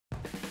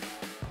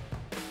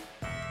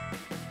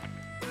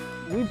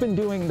We've been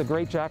doing the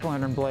Great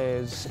Jack-o'-lantern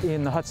Blaze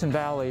in the Hudson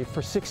Valley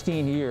for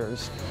 16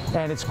 years,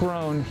 and it's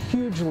grown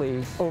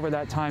hugely over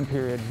that time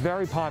period.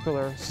 Very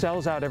popular,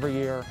 sells out every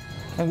year,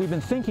 and we've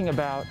been thinking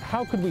about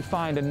how could we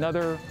find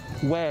another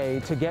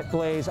way to get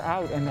Blaze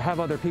out and have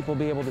other people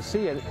be able to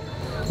see it.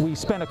 We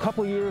spent a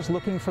couple years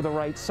looking for the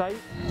right site,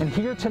 and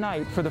here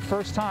tonight, for the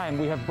first time,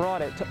 we have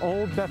brought it to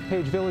Old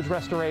Bethpage Village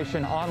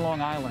Restoration on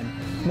Long Island.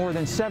 More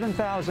than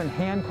 7,000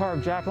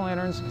 hand-carved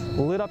jack-o'-lanterns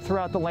lit up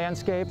throughout the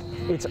landscape.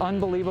 It's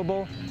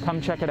unbelievable. Come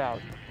check it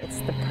out. It's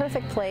the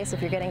perfect place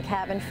if you're getting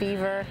cabin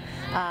fever,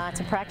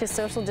 to practice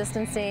social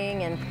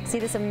distancing and see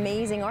this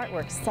amazing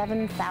artwork,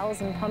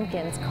 7,000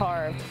 pumpkins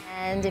carved.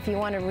 And if you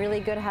want a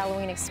really good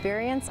Halloween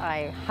experience,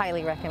 I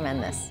highly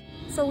recommend this.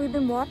 So we've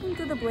been walking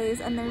through the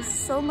Blaze and there's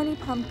so many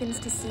pumpkins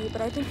to see, but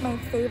I think my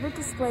favorite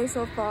display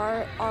so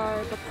far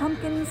are the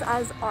pumpkins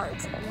as art.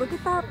 Look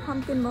at that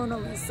pumpkin Mona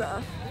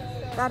Lisa.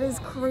 That is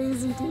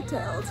crazy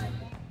detailed.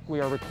 We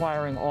are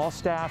requiring all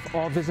staff,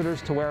 all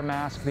visitors to wear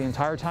masks the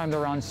entire time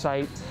they're on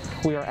site.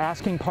 We are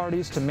asking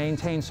parties to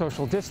maintain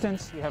social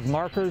distance. We have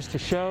markers to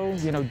show,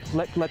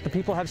 let the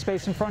people have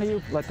space in front of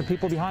you, let the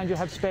people behind you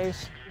have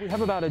space. We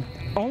have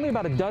only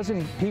about a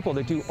dozen people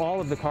that do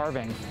all of the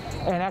carving.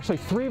 And actually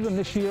 3 of them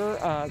this year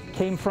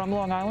came from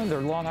Long Island.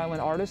 They're Long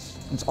Island artists.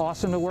 It's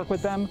awesome to work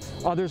with them.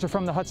 Others are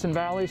from the Hudson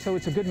Valley, so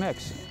it's a good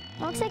mix.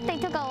 Looks like they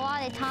took a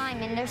lot of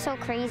time and they're so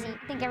crazy.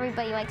 I think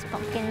everybody likes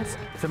pumpkins.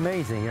 It's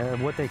amazing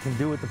what they can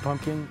do with the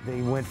pumpkin.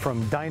 They went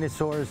from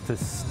dinosaurs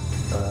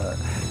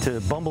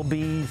to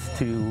bumblebees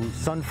to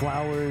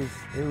sunflowers.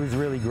 It was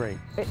really great.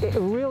 It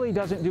really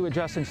doesn't do it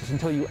justice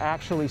until you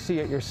actually see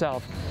it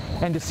yourself.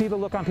 And to see the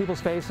look on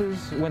people's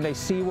faces when they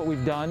see what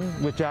we've done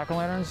with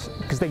jack-o'-lanterns,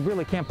 because they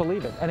really can't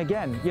believe it. And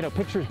again,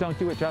 pictures don't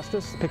do it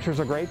justice. Pictures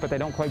are great, but they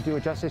don't quite do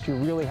it justice. You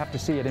really have to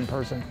see it in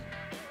person.